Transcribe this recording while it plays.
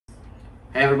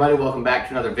Hey everybody, welcome back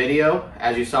to another video.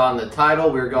 As you saw in the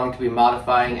title, we're going to be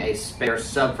modifying a spare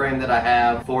subframe that I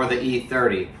have for the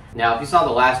E30. Now, if you saw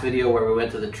the last video where we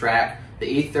went to the track,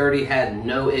 the E30 had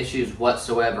no issues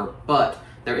whatsoever, but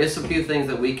there is a few things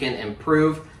that we can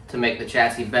improve to make the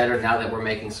chassis better now that we're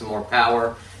making some more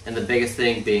power, and the biggest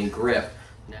thing being grip.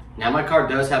 Now, my car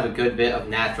does have a good bit of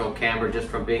natural camber just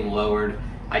from being lowered.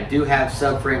 I do have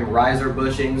subframe riser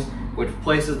bushings, which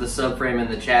places the subframe in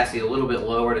the chassis a little bit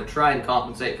lower to try and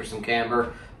compensate for some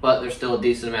camber, but there's still a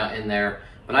decent amount in there.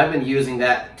 But I've been using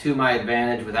that to my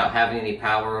advantage without having any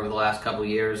power over the last couple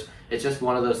years. It's just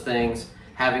one of those things.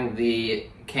 Having the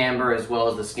camber as well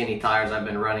as the skinny tires I've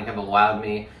been running have allowed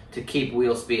me to keep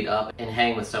wheel speed up and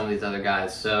hang with some of these other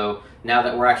guys. So now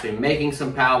that we're actually making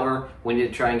some power, we need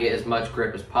to try and get as much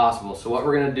grip as possible. So what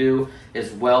we're gonna do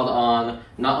is weld on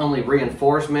not only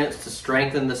reinforcements to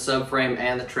strengthen the subframe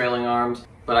and the trailing arms,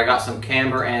 but I got some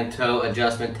camber and toe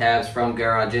adjustment tabs from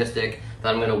Garagistic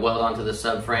that I'm gonna weld onto the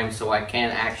subframe so I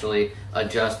can actually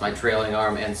adjust my trailing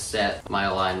arm and set my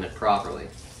alignment properly.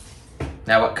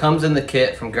 Now, what comes in the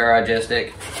kit from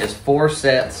Garagistic is 4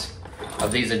 sets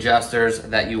of these adjusters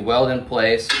that you weld in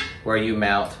place where you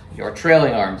mount your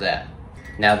trailing arms at.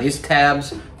 Now, these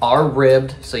tabs are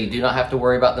ribbed, so you do not have to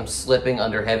worry about them slipping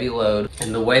under heavy load.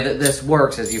 And the way that this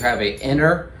works is you have an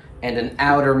inner and an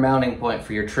outer mounting point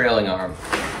for your trailing arm.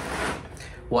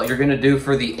 What you're gonna do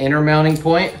for the inner mounting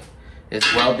point is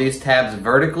weld these tabs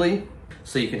vertically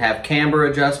so you can have camber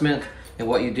adjustment, and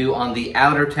what you do on the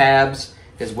outer tabs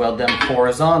is weld them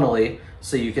horizontally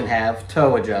so you can have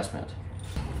toe adjustment.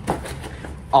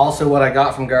 Also, what I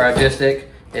got from Garagistic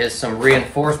is some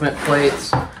reinforcement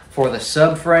plates for the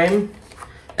subframe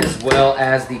as well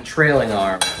as the trailing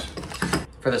arms.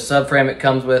 For the subframe, it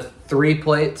comes with 3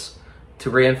 plates to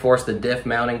reinforce the diff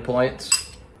mounting points,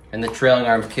 and the trailing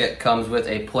arm kit comes with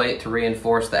a plate to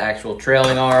reinforce the actual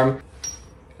trailing arm,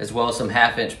 as well as some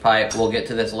 1/2-inch pipe. We'll get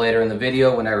to this later in the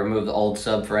video when I remove the old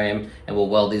subframe and we'll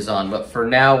weld these on. But for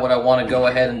now, what I want to go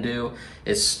ahead and do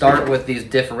is start with these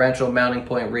differential mounting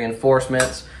point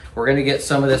reinforcements. We're going to get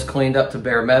some of this cleaned up to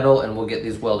bare metal and we'll get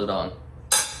these welded on.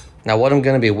 Now, what I'm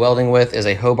going to be welding with is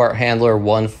a Hobart Handler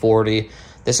 140.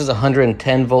 This is a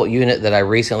 110 volt unit that I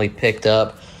recently picked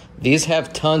up. These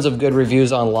have tons of good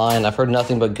reviews online. I've heard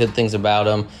nothing but good things about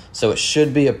them. So it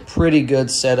should be a pretty good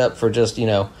setup for just, you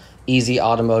know, easy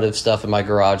automotive stuff in my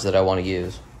garage that I want to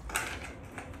use.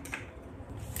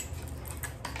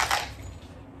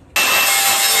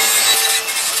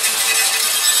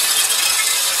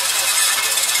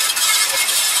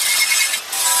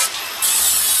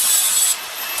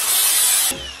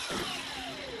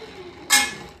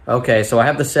 Okay, so I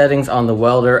have the settings on the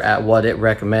welder at what it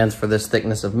recommends for this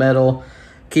thickness of metal.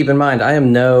 Keep in mind, I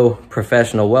am no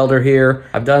professional welder here.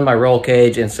 I've done my roll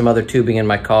cage and some other tubing in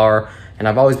my car, and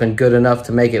I've always been good enough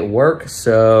to make it work,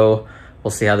 so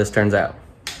we'll see how this turns out.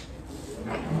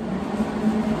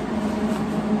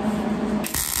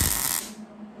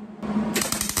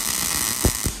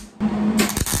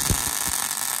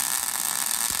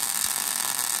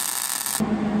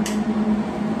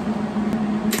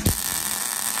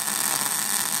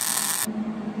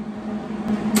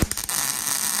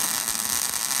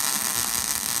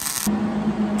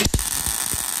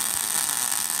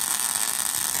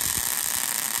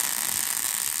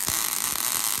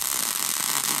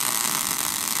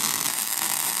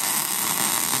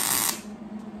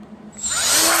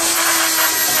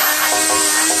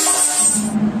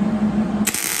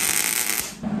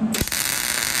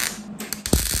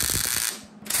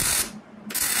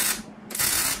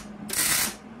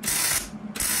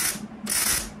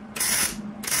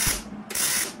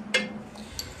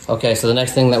 Okay, so the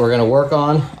next thing that we're going to work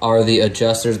on are the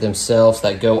adjusters themselves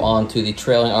that go onto the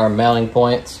trailing arm mounting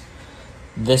points.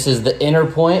 This is the inner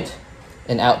point,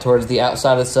 and out towards the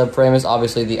outside of the subframe is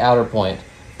obviously the outer point.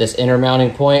 This inner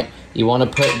mounting point, you want to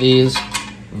put these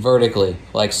vertically,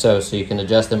 like so you can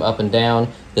adjust them up and down.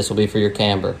 This will be for your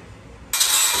camber.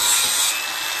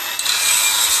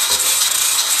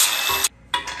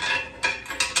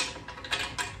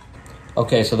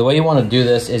 Okay, so the way you want to do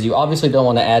this is you obviously don't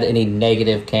want to add any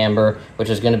negative camber, which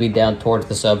is going to be down towards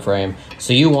the subframe.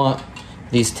 So you want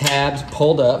these tabs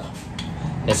pulled up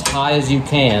as high as you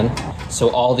can, so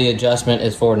all the adjustment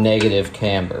is for negative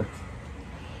camber.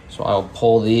 So I'll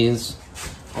pull these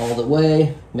all the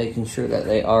way, making sure that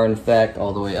they are in fact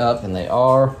all the way up, and they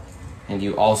are. And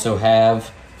you also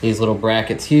have these little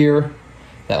brackets here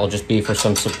that will just be for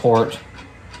some support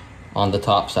on the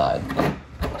top side.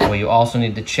 What you also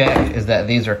need to check is that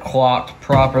these are clocked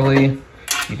properly.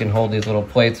 You can hold these little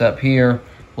plates up here,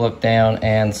 look down,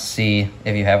 and see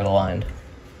if you have it aligned.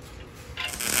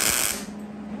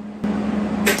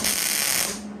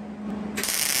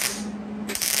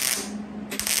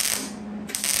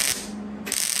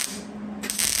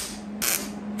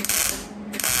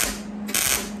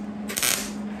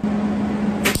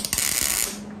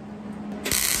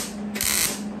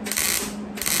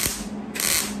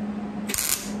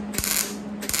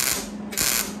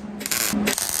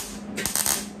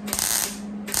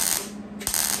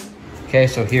 Okay,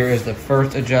 so here is the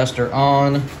first adjuster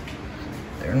on.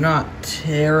 They're not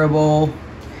terrible.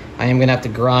 I am gonna have to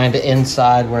grind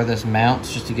inside where this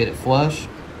mounts just to get it flush,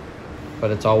 but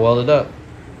it's all welded up.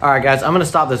 All right, guys, I'm gonna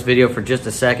stop this video for just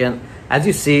a second. As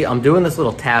you see, I'm doing this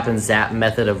little tap and zap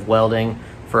method of welding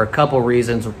for a couple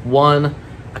reasons. One,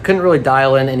 I couldn't really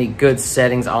dial in any good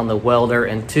settings on the welder,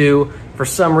 and two, for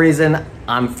some reason,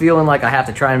 I'm feeling like I have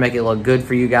to try and make it look good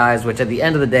for you guys, which at the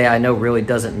end of the day, I know really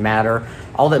doesn't matter.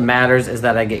 All that matters is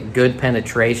that I get good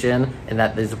penetration and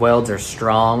that these welds are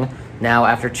strong. Now,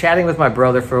 after chatting with my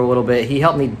brother for a little bit, he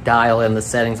helped me dial in the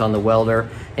settings on the welder,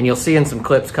 and you'll see in some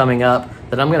clips coming up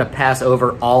that I'm gonna pass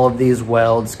over all of these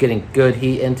welds, getting good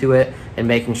heat into it and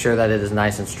making sure that it is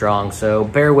nice and strong. So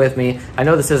bear with me. I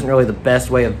know this isn't really the best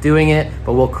way of doing it,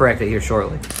 but we'll correct it here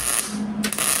shortly.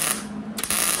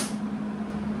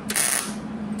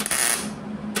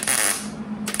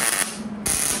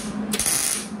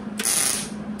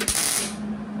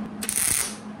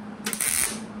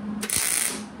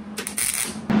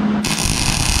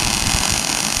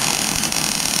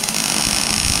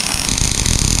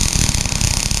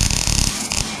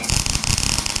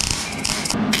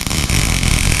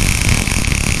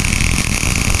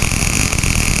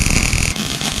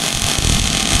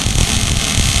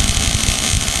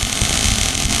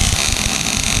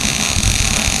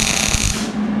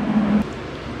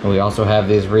 We also have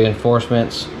these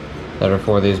reinforcements that are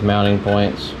for these mounting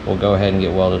points. We'll go ahead and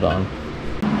get welded on.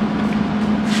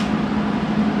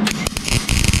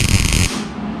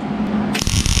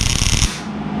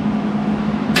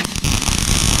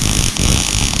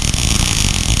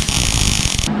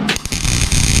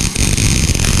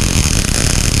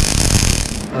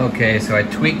 Okay, so I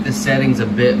tweaked the settings a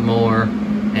bit more,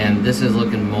 and this is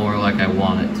looking more like I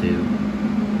want it to.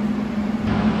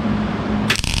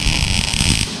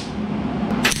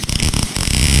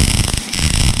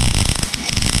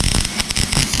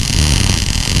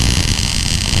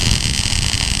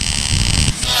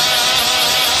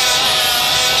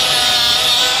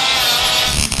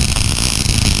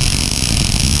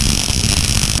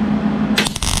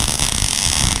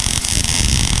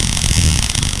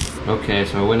 Okay,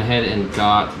 so I went ahead and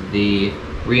got the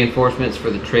reinforcements for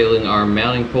the trailing arm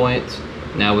mounting points.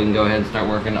 Now we can go ahead and start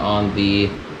working on the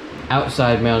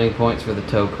outside mounting points for the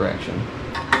toe correction.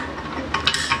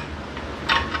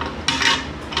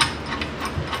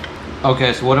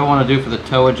 Okay, so what I want to do for the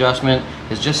toe adjustment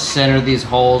is just center these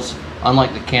holes,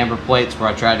 unlike the camber plates where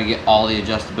I try to get all the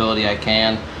adjustability I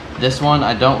can. This one,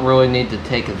 I don't really need to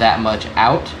take that much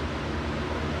out.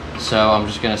 So I'm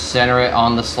just going to center it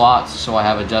on the slots so I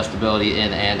have adjustability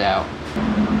in and out.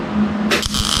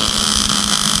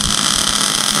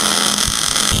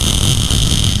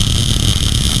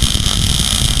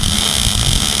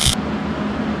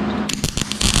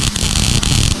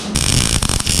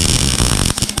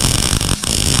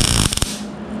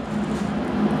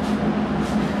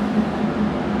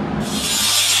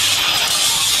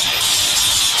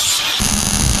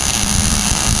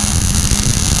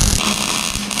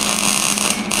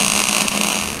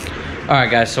 Alright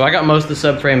guys, so I got most of the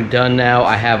subframe done now.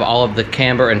 I have all of the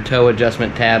camber and toe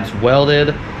adjustment tabs welded.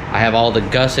 I have all the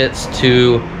gussets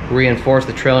to reinforce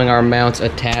the trailing arm mounts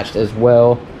attached as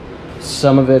well.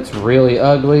 Some of it's really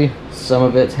ugly, some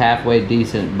of it's halfway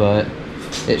decent, but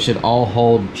it should all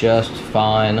hold just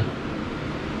fine.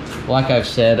 Like I've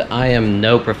said, I am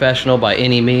no professional by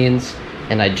any means,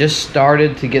 and I just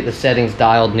started to get the settings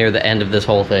dialed near the end of this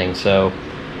whole thing, so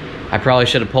I probably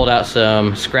should have pulled out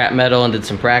some scrap metal and did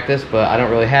some practice, but I don't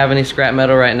really have any scrap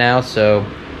metal right now, so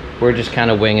we're just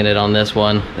kind of winging it on this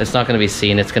one. It's not going to be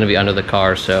seen, it's going to be under the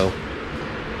car, so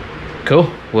cool.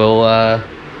 We'll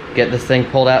get this thing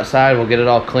pulled outside, we'll get it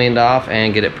all cleaned off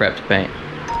and get it prepped to paint.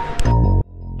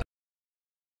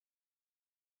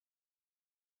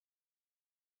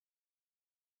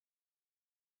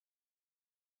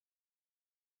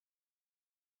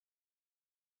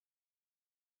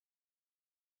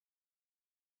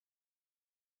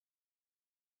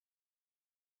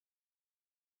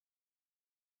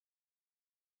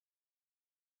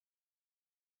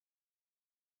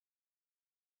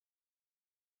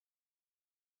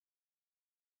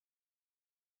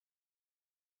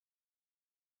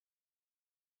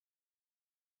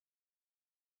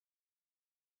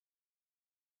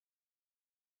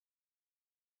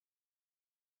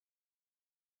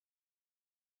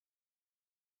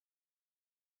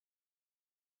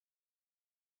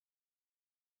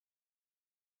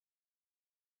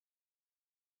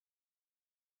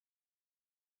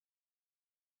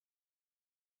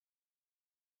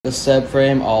 The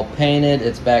subframe all painted,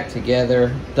 it's back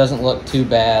together, doesn't look too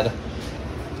bad.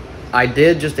 I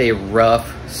did just a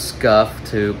rough scuff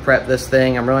to prep this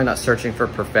thing. I'm really not searching for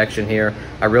perfection here.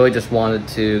 I really just wanted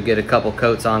to get a couple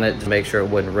coats on it to make sure it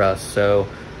wouldn't rust. So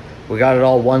we got it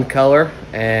all one color,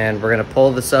 and we're gonna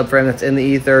pull the subframe that's in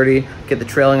the E30, get the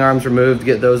trailing arms removed,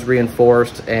 get those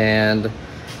reinforced, and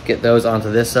get those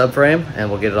onto this subframe, and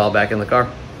we'll get it all back in the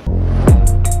car.